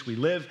city in which we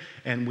live,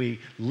 and we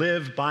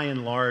live by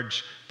and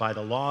large by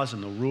the laws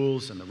and the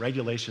rules and the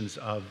regulations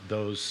of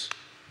those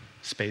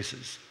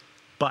spaces.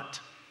 But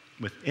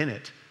within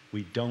it,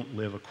 we don't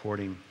live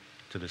according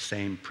to the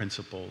same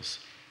principles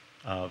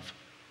of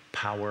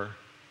power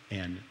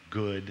and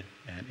good,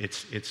 and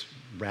it's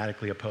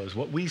radically opposed.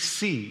 What we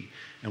see,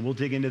 and we'll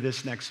dig into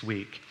this next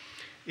week,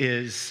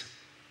 is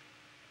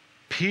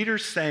Peter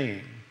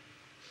saying,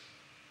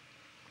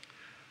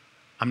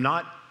 I'm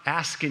not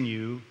asking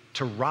you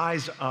to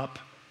rise up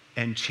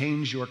and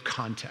change your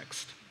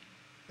context.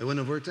 It wouldn't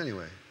have worked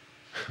anyway.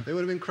 They would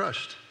have been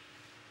crushed.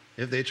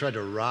 If they tried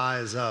to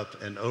rise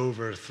up and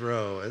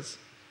overthrow, it's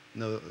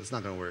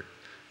not going to work.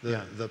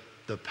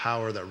 The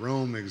power that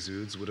Rome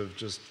exudes would have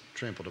just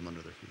trampled them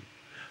under their feet.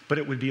 But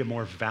it would be a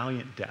more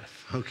valiant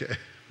death. Okay.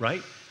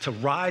 Right? To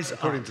rise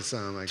According to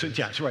some, I guess.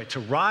 That's right.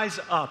 To rise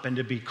up and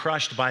to be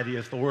crushed by the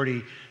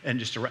authority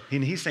and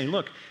and he's saying,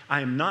 look,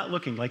 I am not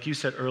looking, like you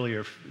said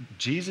earlier,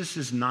 Jesus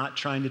is not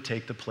trying to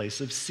take the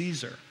place of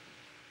Caesar.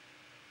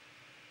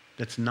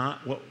 That's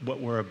not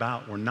what we're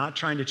about. We're not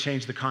trying to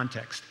change the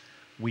context.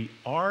 We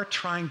are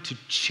trying to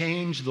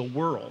change the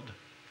world.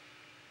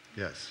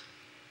 Yes.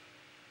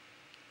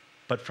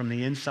 But from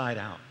the inside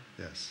out.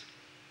 Yes.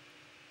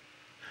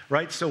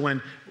 Right? So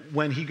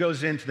when he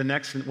goes into the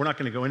next, and we're not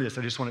going to go into this,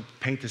 I just want to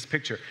paint this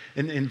picture.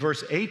 In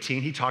verse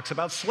 18, he talks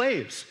about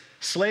slaves.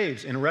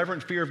 Slaves, in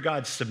reverent fear of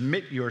God,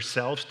 submit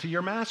yourselves to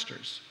your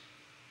masters.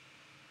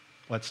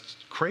 Well, that's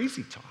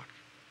crazy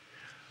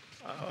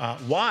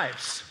talk.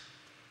 Wives,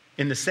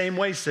 in the same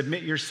way,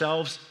 submit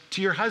yourselves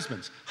to your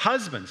husbands.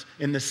 Husbands,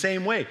 in the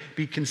same way,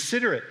 be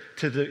considerate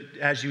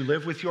as you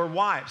live with your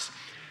wives.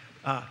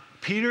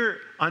 Peter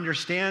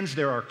understands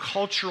there are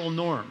cultural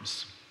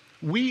norms.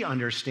 We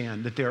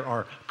understand that there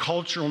are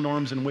cultural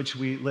norms in which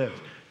we live.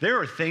 There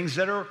are things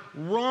that are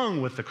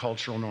wrong with the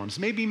cultural norms,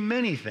 maybe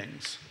many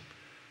things.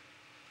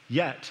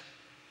 Yet,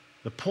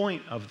 the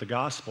point of the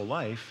gospel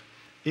life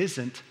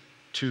isn't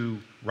to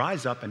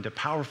rise up and to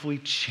powerfully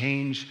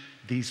change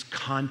these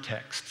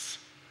contexts.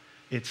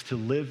 It's to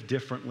live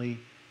differently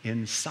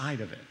inside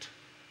of it.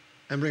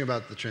 And bring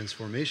about the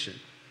transformation,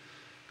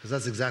 because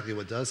that's exactly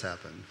what does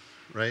happen,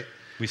 right?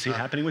 We see it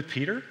happening with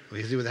Peter.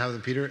 We see what happened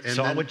with Peter. And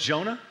saw it with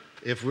Jonah.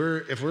 If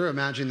we're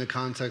imagining the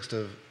context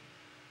of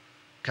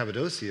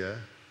Cappadocia,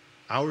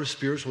 our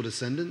spiritual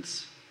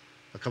descendants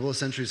a couple of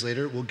centuries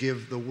later, will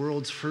give the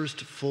world's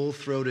first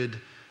full-throated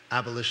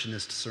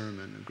abolitionist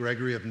sermon.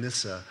 Gregory of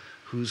Nyssa,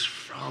 who's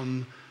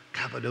from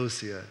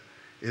Cappadocia,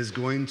 is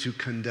going to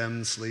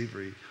condemn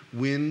slavery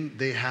when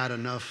they had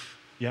enough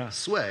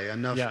sway,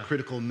 enough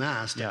critical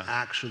mass to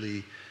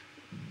actually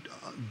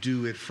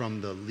do it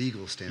from the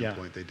legal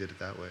standpoint. They did it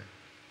that way.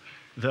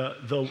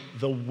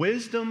 The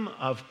wisdom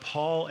of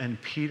Paul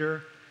and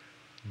Peter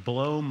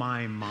blow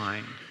my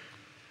mind.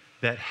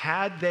 That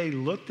had they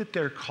looked at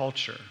their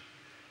culture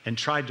and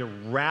tried to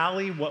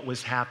rally what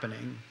was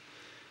happening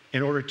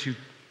in order to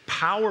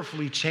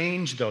powerfully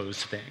change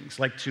those things,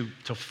 like to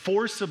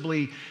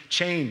forcibly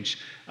change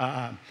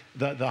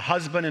the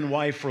husband and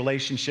wife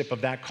relationship of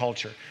that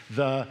culture,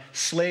 the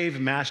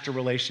slave-master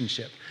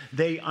relationship.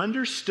 They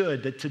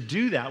understood that to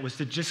do that was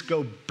to just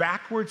go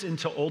backwards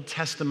into Old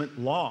Testament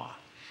law,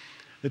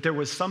 that there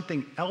was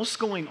something else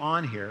going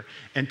on here,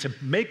 and to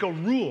make a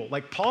rule,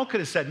 like Paul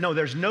could have said, no,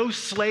 there's no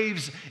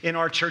slaves in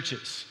our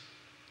churches.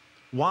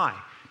 Why?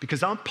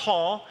 Because I'm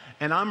Paul,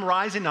 and I'm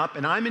rising up,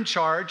 and I'm in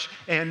charge,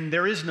 and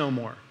there is no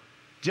more.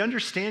 Do you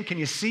understand? Can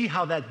you see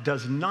how that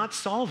does not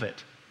solve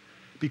it?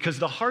 Because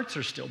the hearts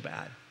are still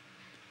bad.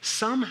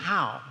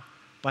 Somehow,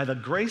 by the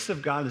grace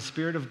of God, the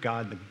Spirit of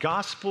God, the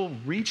gospel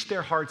reached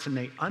their hearts, and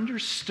they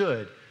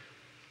understood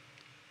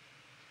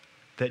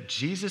that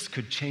Jesus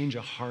could change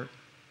a heart,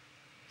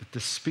 that the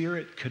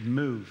Spirit could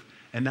move,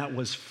 and that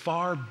was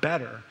far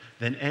better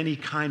than any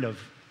kind of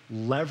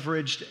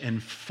leveraged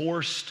and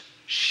forced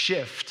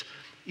shift,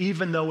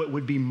 even though it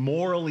would be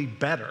morally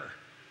better,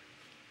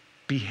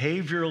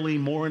 behaviorally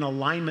more in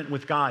alignment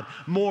with God,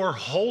 more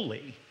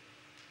holy.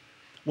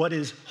 What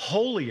is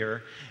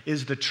holier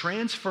is the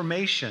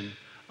transformation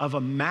of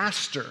a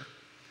master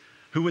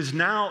who is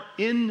now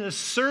in the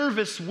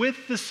service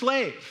with the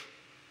slave.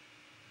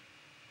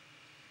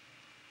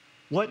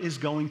 What is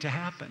going to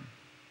happen?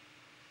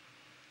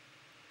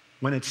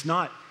 When it's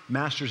not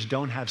masters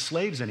don't have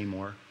slaves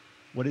anymore,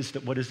 what is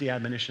the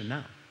admonition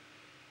now?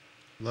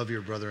 Love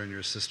your brother and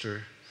your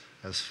sister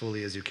as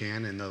fully as you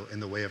can in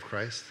the way of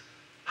Christ.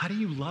 How do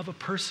you love a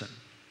person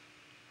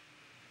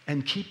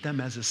and keep them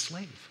as a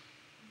slave?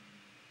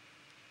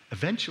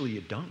 Eventually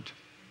you don't.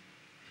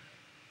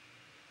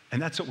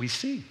 And that's what we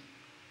see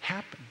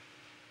happen.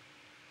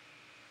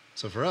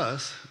 So for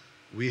us,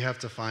 we have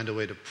to find a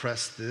way to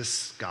press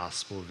this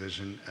gospel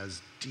vision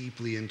as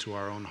deeply into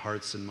our own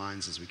hearts and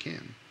minds as we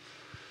can.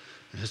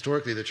 And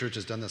historically, the church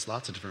has done this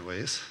lots of different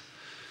ways.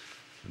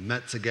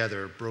 Met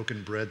together,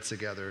 broken bread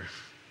together,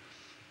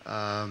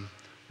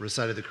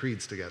 recited the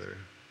creeds together.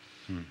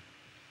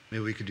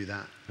 Maybe we could do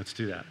that. Let's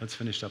do that. Let's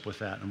finish up with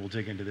that, and we'll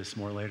dig into this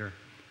more later.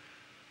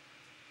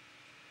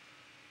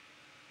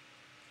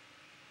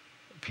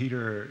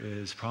 Peter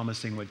is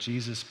promising what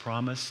Jesus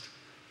promised,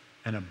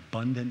 an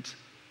abundant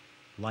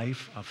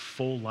life, a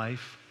full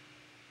life,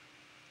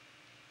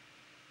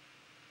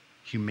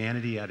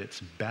 humanity at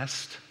its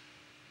best.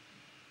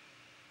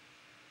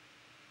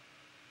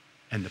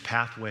 And the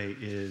pathway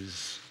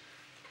is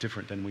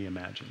different than we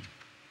imagine.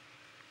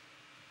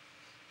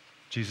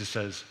 Jesus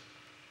says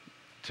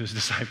to his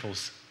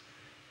disciples,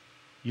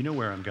 you know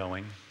where I'm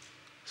going,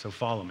 so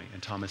follow me.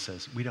 And Thomas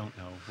says, we don't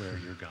know where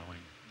you're going.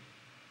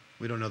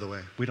 We don't know the way.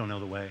 We don't know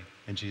the way.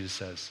 And Jesus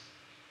says,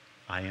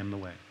 I am the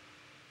way.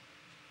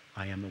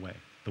 I am the way.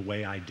 The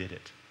way I did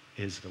it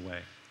is the way.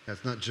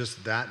 That's not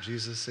just that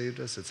Jesus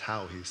saved us, it's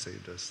how he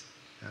saved us.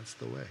 That's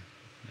the way.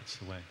 That's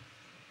the way. All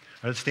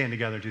right, let's stand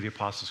together and do the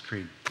Apostles'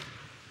 Creed.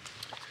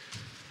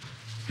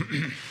 I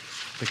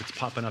think it's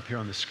popping up here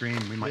on the screen.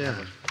 We might have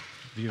a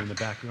view in the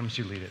back. Why don't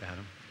you lead it,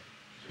 Adam?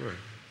 Sure.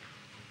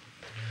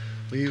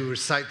 We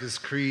recite this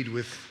creed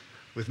with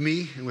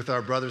me and with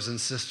our brothers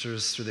and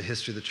sisters through the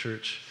history of the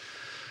church.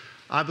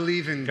 I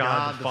believe in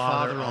God the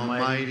Father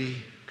Almighty,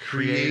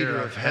 creator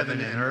of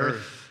heaven and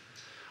earth.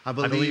 I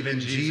believe in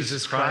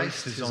Jesus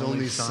Christ, his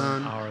only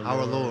Son,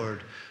 our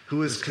Lord, who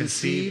was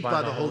conceived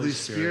by the Holy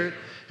Spirit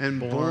and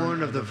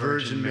born of the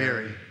Virgin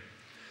Mary.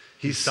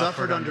 He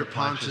suffered under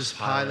Pontius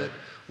Pilate,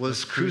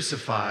 was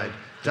crucified,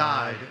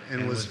 died,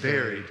 and was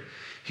buried.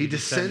 He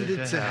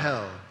descended to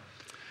hell.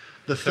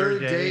 The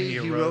third day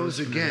he rose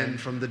again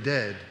from the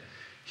dead.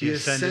 He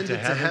ascended to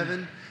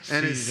heaven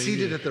and is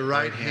seated at the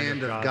right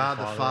hand of God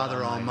the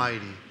Father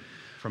Almighty.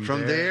 From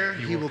there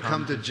he will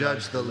come to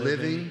judge the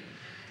living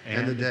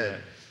and the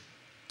dead.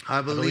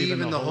 I believe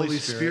in the Holy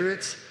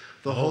Spirit,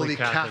 the Holy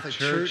Catholic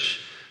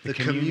Church, the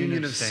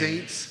communion of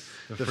saints,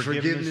 the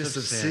forgiveness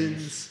of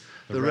sins,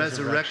 the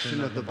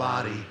resurrection of the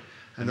body,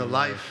 and the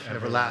life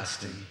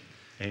everlasting.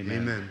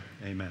 Amen.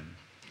 Amen.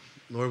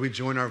 Lord, we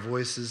join our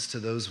voices to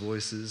those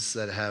voices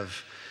that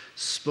have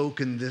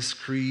spoken this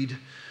creed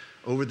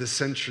over the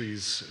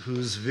centuries,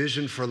 whose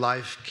vision for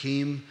life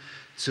came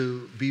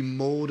to be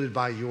molded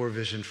by your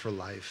vision for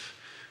life,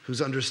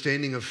 whose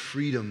understanding of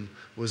freedom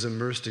was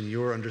immersed in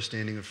your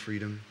understanding of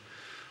freedom.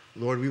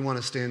 Lord, we want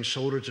to stand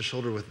shoulder to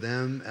shoulder with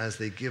them as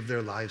they give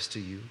their lives to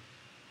you.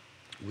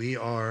 We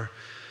are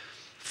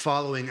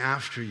following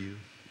after you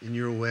in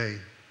your way,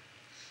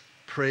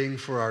 praying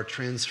for our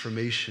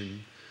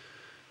transformation,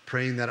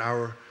 praying that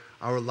our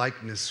our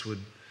likeness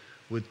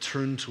would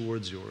turn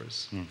towards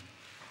yours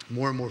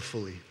more and more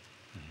fully,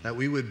 that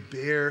we would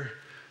bear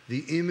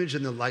the image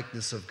and the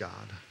likeness of God,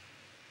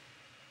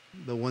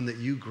 the one that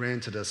you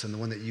granted us and the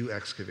one that you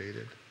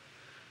excavated.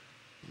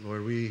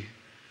 Lord, we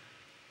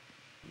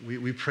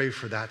pray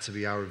for that to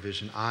be our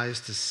vision, eyes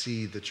to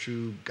see the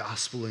true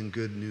gospel and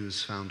good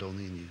news found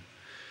only in you.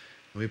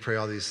 And we pray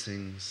all these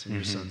things in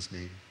your Son's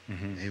name.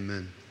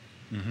 Amen.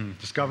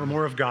 Discover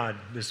more of God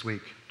this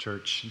week,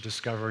 church.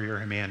 Discover your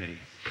humanity.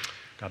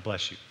 God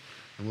bless you.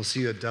 And we'll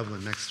see you at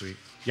Dublin next week.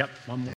 Yep, one more.